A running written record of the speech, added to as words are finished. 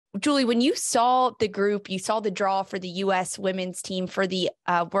Julie, when you saw the group, you saw the draw for the U.S. women's team for the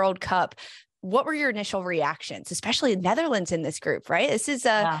World Cup. What were your initial reactions, especially the Netherlands in this group, right? This is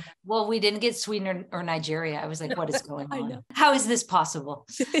well, we didn't get Sweden or Nigeria. I was like, what is going on? How is this possible?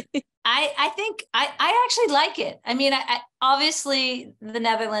 I think I actually like it. I mean, obviously the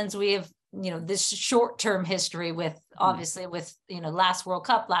Netherlands, we have, this short-term history with, obviously with, last World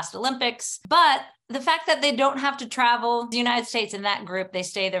Cup, last Olympics, but the fact that they don't have to travel the United States in that group, they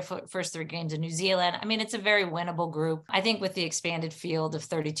stay their first 3 games in New Zealand. I mean, it's a very winnable group. I think with the expanded field of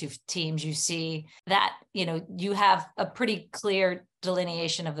 32 teams, you see that, you have a pretty clear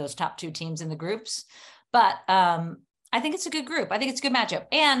delineation of those top 2 teams in the groups. But I think it's a good group. I think it's a good matchup.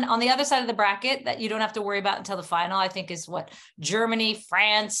 And on the other side of the bracket that you don't have to worry about until the final, I think is what Germany,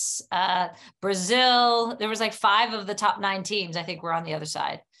 France, Brazil. There was like 5 of the top 9 teams, I think, were on the other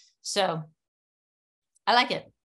side. So I like it.